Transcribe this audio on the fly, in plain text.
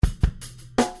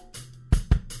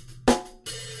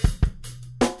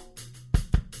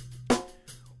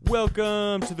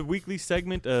Welcome to the weekly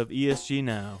segment of ESG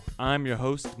Now. I'm your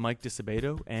host, Mike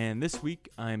DiSabato, and this week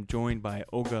I'm joined by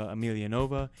Olga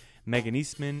Emelianova, Megan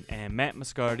Eastman, and Matt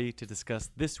Moscardi to discuss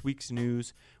this week's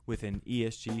news with an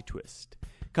ESG twist.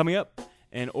 Coming up,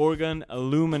 an Oregon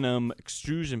aluminum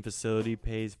extrusion facility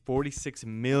pays $46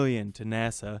 million to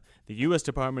NASA, the U.S.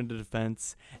 Department of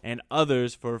Defense, and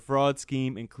others for a fraud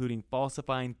scheme including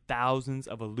falsifying thousands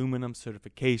of aluminum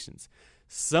certifications.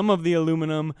 Some of the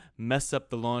aluminum messed up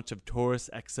the launch of Taurus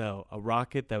XL, a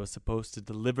rocket that was supposed to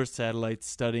deliver satellites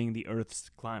studying the Earth's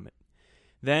climate.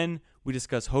 Then we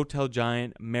discuss hotel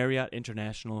giant Marriott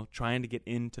International trying to get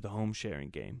into the home sharing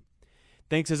game.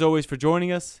 Thanks as always for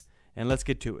joining us, and let's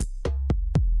get to it.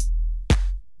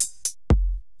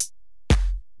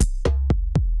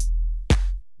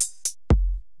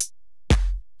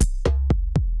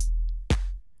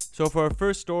 So for our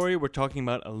first story, we're talking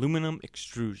about aluminum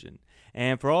extrusion.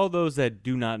 And for all those that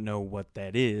do not know what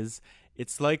that is,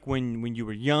 it's like when you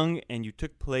were young and you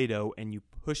took Play-Doh and you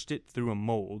pushed it through a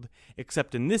mold,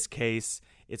 except in this case,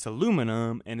 it's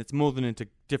aluminum and it's molded into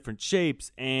different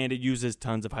shapes and it uses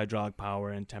tons of hydraulic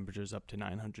power and temperatures up to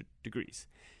 900 degrees.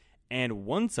 And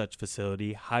one such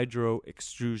facility, Hydro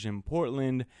Extrusion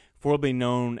Portland, formerly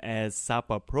known as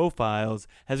Sapa Profiles,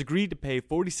 has agreed to pay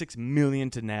 $46 million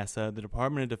to NASA, the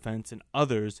Department of Defense, and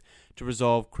others to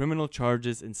resolve criminal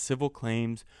charges and civil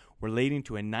claims relating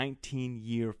to a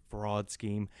 19-year fraud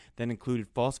scheme that included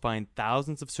falsifying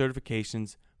thousands of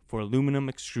certifications for aluminum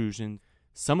extrusion,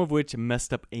 some of which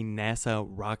messed up a NASA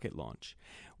rocket launch.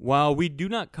 While we do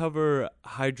not cover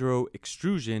Hydro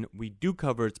Extrusion, we do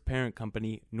cover its parent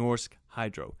company, Norsk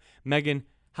Hydro. Megan,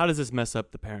 how does this mess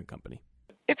up the parent company?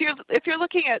 If you're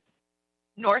looking at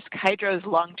Norsk Hydro's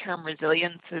long-term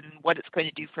resilience and what it's going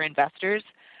to do for investors,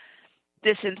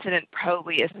 this incident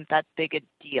probably isn't that big a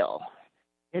deal.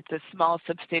 It's a small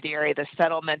subsidiary. The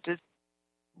settlement is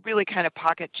really kind of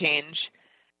pocket change.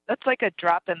 That's like a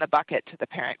drop in the bucket to the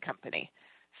parent company.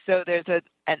 So there's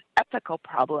an ethical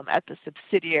problem at the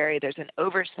subsidiary. There's an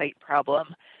oversight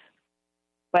problem.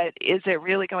 But is it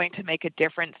really going to make a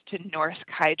difference to Norsk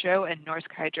Hydro and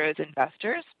Norsk Hydro's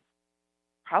investors?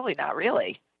 Probably not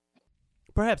really.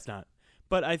 Perhaps not.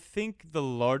 But I think the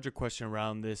larger question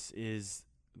around this is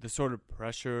the sort of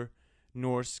pressure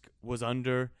Norsk was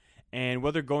under and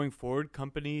whether going forward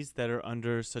companies that are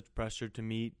under such pressure to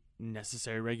meet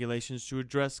necessary regulations to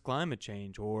address climate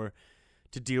change or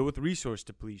to deal with resource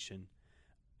depletion,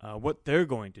 what they're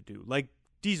going to do, like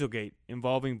Dieselgate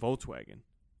involving Volkswagen.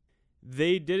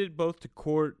 They did it both to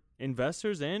court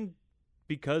investors and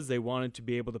because they wanted to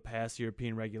be able to pass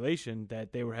European regulation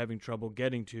that they were having trouble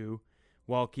getting to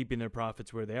while keeping their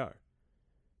profits where they are.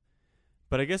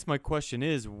 But I guess my question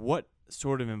is, what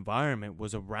sort of environment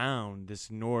was around this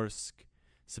Norsk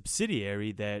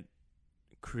subsidiary that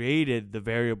created the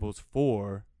variables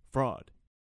for fraud?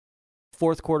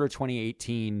 Fourth quarter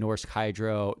 2018, Norsk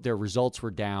Hydro, their results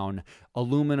were down.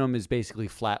 Aluminum is basically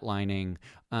flatlining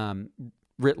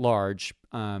writ large.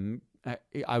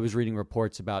 I was reading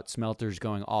reports about smelters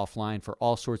going offline for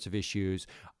all sorts of issues,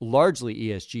 largely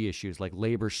ESG issues like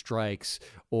labor strikes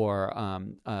or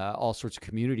all sorts of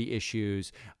community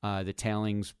issues. The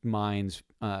tailings mines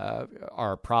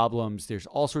are problems. There's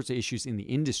all sorts of issues in the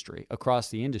industry, across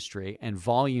the industry, and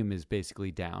volume is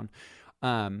basically down.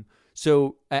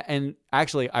 So, and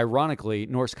actually, ironically,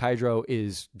 Norsk Hydro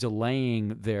is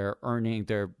delaying their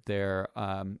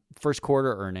first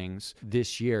quarter earnings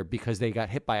this year because they got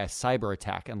hit by a cyber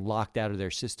attack and locked out of their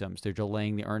systems. They're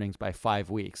delaying the earnings by 5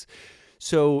 weeks.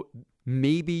 So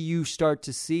maybe you start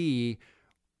to see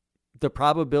the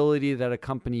probability that a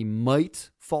company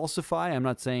might falsify. I'm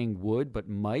not saying would, but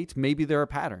might. Maybe there are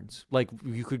patterns. Like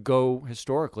you could go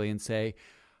historically and say,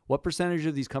 what percentage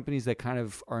of these companies that kind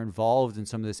of are involved in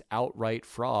some of this outright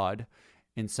fraud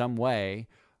in some way,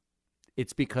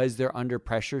 it's because they're under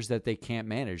pressures that they can't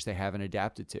manage, they haven't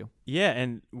adapted to. Yeah,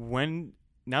 and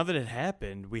now that it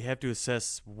happened, we have to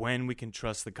assess when we can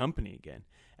trust the company again.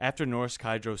 After Norsk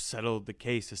Hydro settled the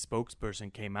case, a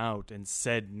spokesperson came out and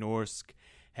said Norsk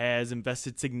has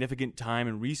invested significant time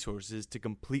and resources to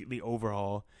completely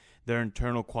overhaul their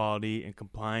internal quality and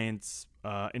compliance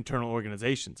internal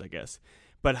organizations, I guess.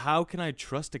 But how can I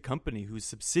trust a company whose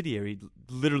subsidiary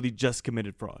literally just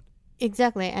committed fraud?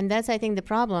 Exactly. And that's, I think, the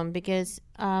problem because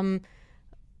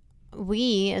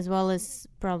we, as well as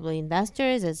probably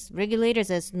investors, as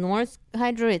regulators, as Norsk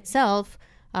Hydro itself,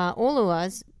 all of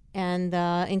us, and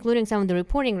including some of the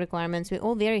reporting requirements, we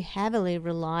all very heavily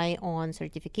rely on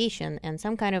certification and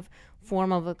some kind of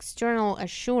form of external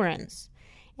assurance.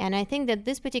 And I think that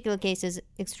this particular case is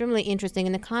extremely interesting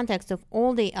in the context of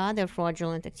all the other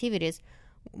fraudulent activities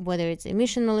whether it's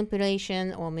emission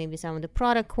manipulation or maybe some of the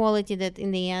product quality that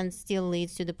in the end still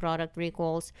leads to the product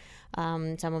recalls,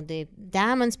 some of the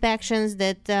dam inspections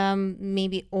that may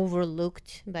be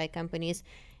overlooked by companies.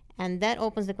 And that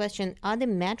opens the question, are the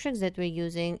metrics that we're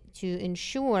using to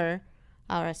ensure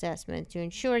our assessment, to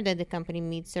ensure that the company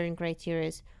meets certain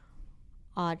criteria,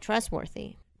 are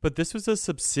trustworthy? But this was a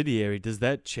subsidiary. Does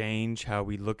that change how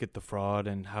we look at the fraud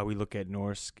and how we look at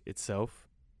Norsk itself?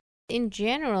 In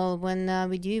general, when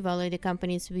we do evaluate the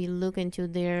companies, we look into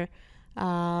their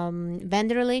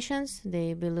vendor relations.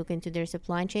 We look into their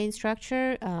supply chain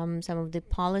structure, some of the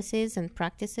policies and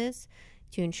practices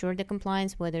to ensure the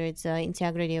compliance, whether it's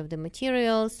integrity of the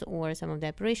materials or some of the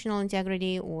operational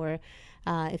integrity or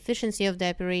efficiency of the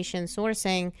operation,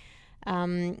 sourcing.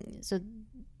 So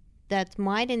that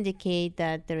might indicate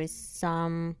that there is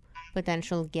some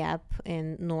potential gap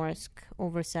in Norsk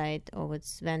oversight of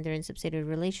its vendor and subsidiary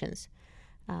relations.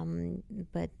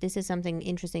 But this is something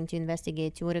interesting to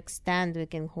investigate, to what extent we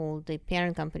can hold the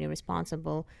parent company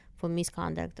responsible for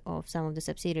misconduct of some of the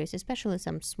subsidiaries, especially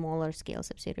some smaller scale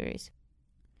subsidiaries.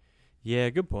 Yeah,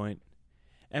 good point.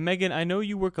 And Megan, I know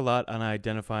you work a lot on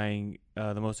identifying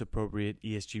the most appropriate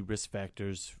ESG risk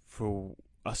factors for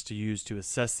us to use to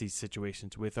assess these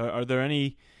situations with. Are there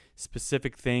any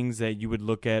specific things that you would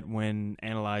look at when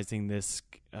analyzing this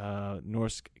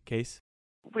Norsk case?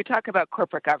 We talk about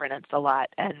corporate governance a lot,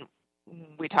 and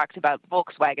we talked about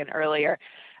Volkswagen earlier.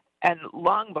 And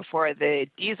long before the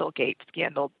Dieselgate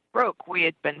scandal broke, we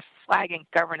had been flagging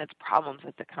governance problems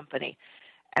at the company.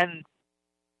 And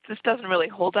this doesn't really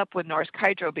hold up with Norsk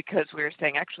Hydro because we were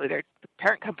saying actually the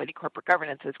parent company corporate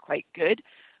governance is quite good,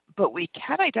 but we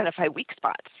can identify weak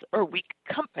spots or weak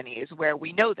companies where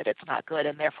we know that it's not good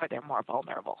and therefore they're more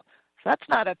vulnerable. So that's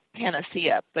not a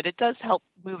panacea, but it does help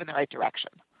move in the right direction.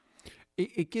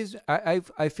 It gives.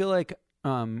 I feel like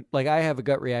I have a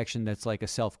gut reaction that's like a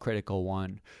self-critical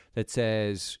one that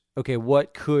says, okay,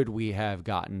 what could we have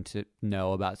gotten to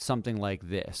know about something like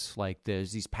this? Like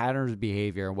there's these patterns of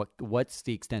behavior. What's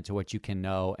the extent to what you can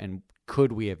know, and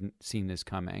could we have seen this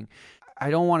coming? I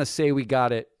don't want to say we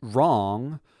got it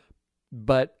wrong,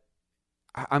 but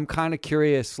I'm kind of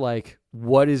curious, like,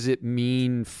 what does it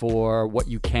mean for what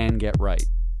you can get right?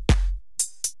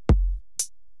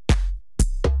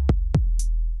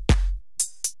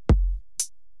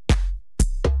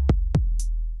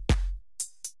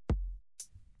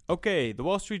 Okay, the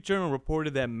Wall Street Journal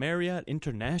reported that Marriott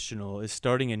International is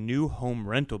starting a new home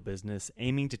rental business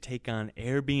aiming to take on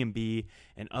Airbnb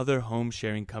and other home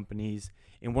sharing companies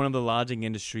in one of the lodging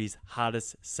industry's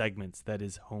hottest segments, that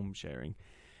is home sharing.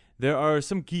 There are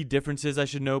some key differences I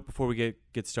should note before we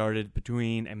get started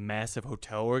between a massive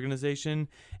hotel organization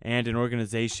and an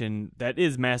organization that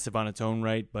is massive on its own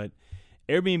right, but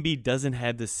Airbnb doesn't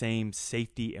have the same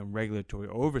safety and regulatory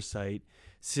oversight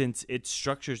since it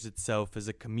structures itself as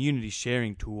a community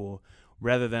sharing tool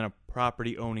rather than a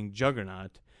property owning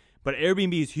juggernaut. But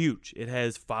Airbnb is huge. It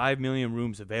has 5 million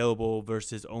rooms available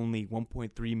versus only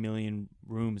 1.3 million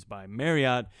rooms by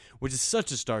Marriott, which is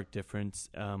such a stark difference.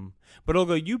 But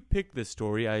Olga, you picked this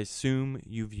story. I assume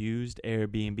you've used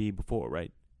Airbnb before,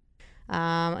 right?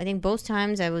 I think both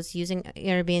times I was using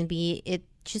Airbnb, it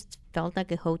just felt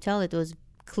like a hotel. It was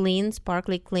clean,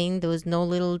 sparkly clean. There was no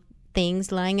little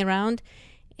things lying around.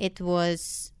 It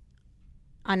was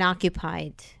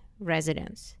unoccupied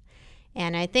residence.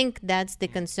 And I think that's the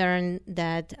concern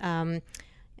that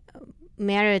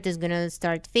Marriott is going to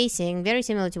start facing, very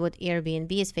similar to what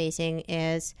Airbnb is facing,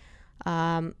 is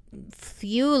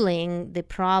fueling the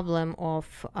problem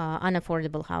of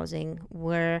unaffordable housing,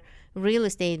 where real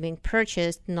estate being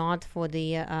purchased not for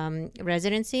the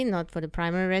residency, not for the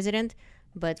primary resident,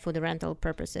 but for the rental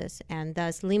purposes, and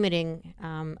thus limiting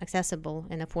accessible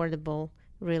and affordable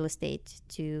real estate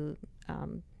to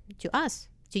us,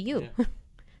 to you. Yeah.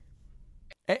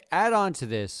 Add on to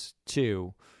this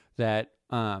too that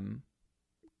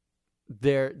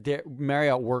their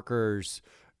Marriott workers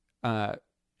had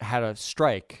a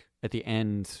strike at the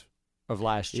end of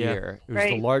last year. It was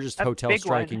the largest hotel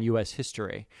strike in U.S.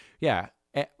 history. Yeah,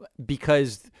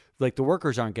 because like the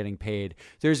workers aren't getting paid.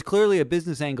 There's clearly a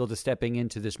business angle to stepping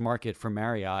into this market for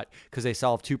Marriott because they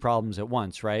solve two problems at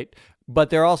once, right?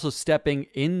 But they're also stepping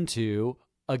into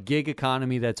a gig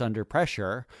economy that's under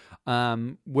pressure,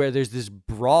 where there's this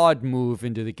broad move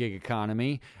into the gig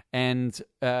economy, and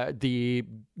the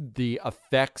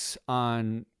effects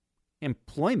on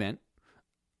employment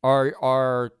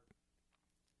are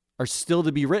still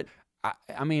to be written.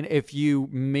 I mean, if you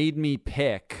made me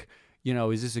pick,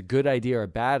 is this a good idea or a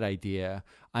bad idea?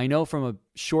 I know from a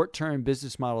short-term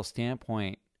business model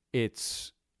standpoint,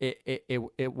 it's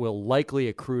it will likely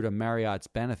accrue to Marriott's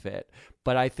benefit.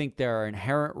 But I think there are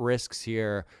inherent risks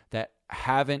here that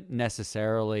haven't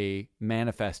necessarily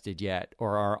manifested yet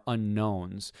or are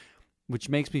unknowns, which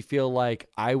makes me feel like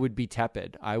I would be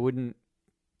tepid.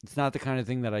 It's not the kind of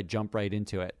thing that I jump right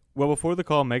into it. Well, before the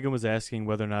call, Megan was asking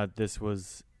whether or not this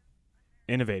was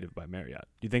innovative by Marriott.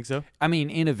 Do you think so? I mean,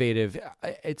 innovative.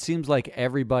 It seems like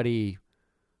everybody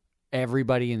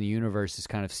in the universe is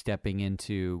kind of stepping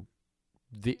into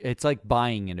it's like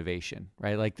buying innovation,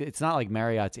 right? Like, it's not like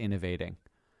Marriott's innovating.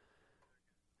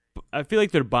 I feel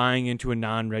like they're buying into a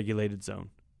non-regulated zone.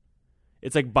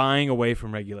 It's like buying away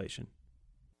from regulation.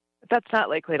 That's not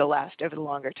likely to last over the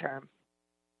longer term.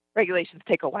 Regulations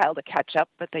take a while to catch up,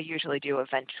 but they usually do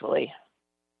eventually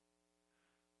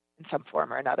in some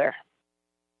form or another.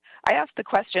 I asked the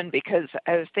question because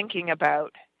I was thinking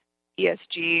about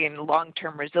ESG and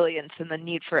long-term resilience and the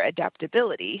need for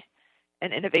adaptability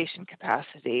and innovation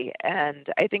capacity. And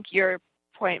I think your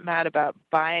point, Matt, about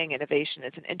buying innovation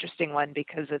is an interesting one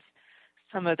because of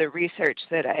some of the research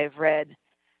that I've read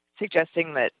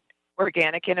suggesting that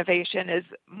organic innovation is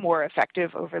more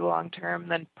effective over the long term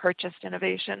than purchased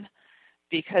innovation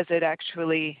because it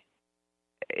actually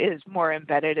is more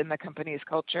embedded in the company's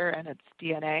culture and its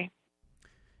DNA.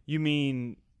 You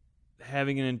mean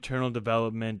having an internal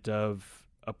development of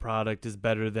a product is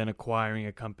better than acquiring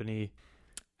a company?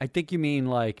 I think you mean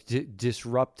like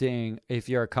disrupting. If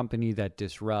you're a company that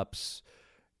disrupts,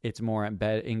 it's more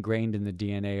ingrained in the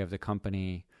DNA of the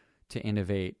company to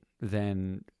innovate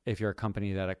than if you're a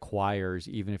company that acquires,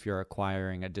 even if you're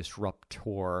acquiring a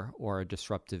disruptor or a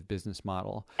disruptive business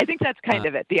model. I think that's kind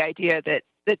of it, the idea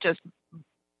that just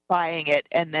buying it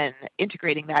and then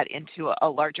integrating that into a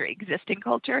larger existing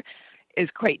culture is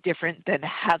quite different than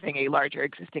having a larger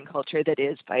existing culture that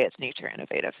is by its nature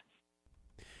innovative.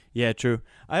 Yeah, true.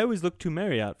 I always look to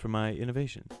Marriott for my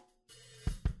innovation.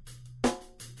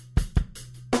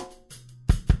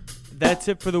 That's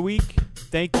it for the week.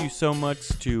 Thank you so much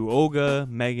to Olga,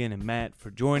 Megan, and Matt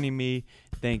for joining me.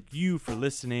 Thank you for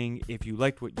listening. If you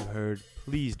liked what you heard,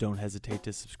 please don't hesitate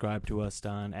to subscribe to us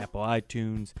on Apple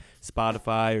iTunes,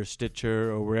 Spotify, or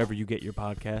Stitcher, or wherever you get your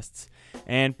podcasts.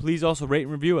 And please also rate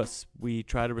and review us. We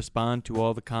try to respond to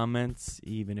all the comments,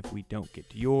 even if we don't get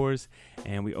to yours,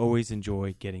 and we always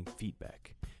enjoy getting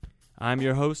feedback. I'm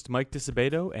your host, Mike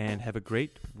DiSabato, and have a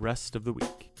great rest of the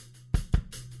week.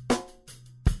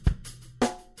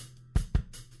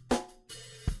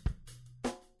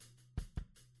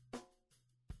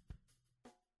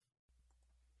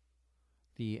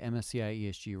 The MSCI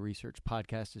ESG Research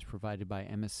podcast is provided by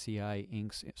MSCI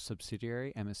Inc.'s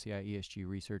subsidiary, MSCI ESG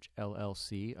Research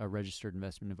LLC, a registered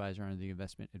investment advisor under the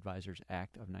Investment Advisors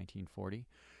Act of 1940.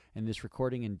 And this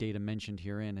recording and data mentioned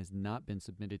herein has not been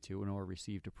submitted to nor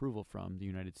received approval from the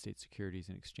United States Securities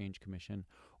and Exchange Commission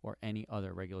or any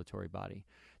other regulatory body.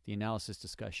 The analysis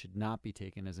discussed should not be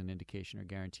taken as an indication or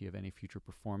guarantee of any future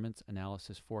performance,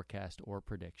 analysis, forecast, or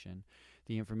prediction.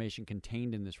 The information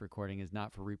contained in this recording is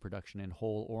not for reproduction in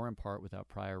whole or in part without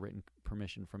prior written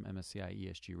permission from MSCI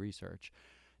ESG Research.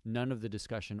 None of the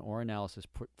discussion or analysis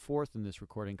put forth in this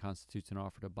recording constitutes an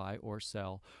offer to buy or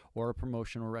sell or a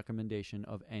promotion or recommendation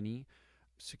of any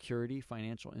security,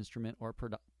 financial instrument, or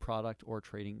product or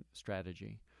trading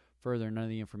strategy. Further, none of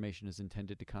the information is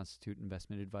intended to constitute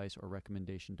investment advice or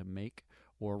recommendation to make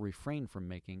or refrain from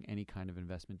making any kind of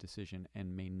investment decision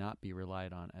and may not be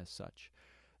relied on as such.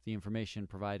 The information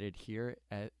provided here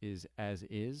is as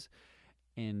is,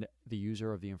 and the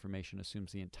user of the information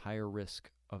assumes the entire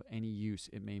risk of any use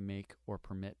it may make or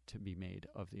permit to be made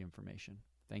of the information.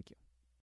 Thank you.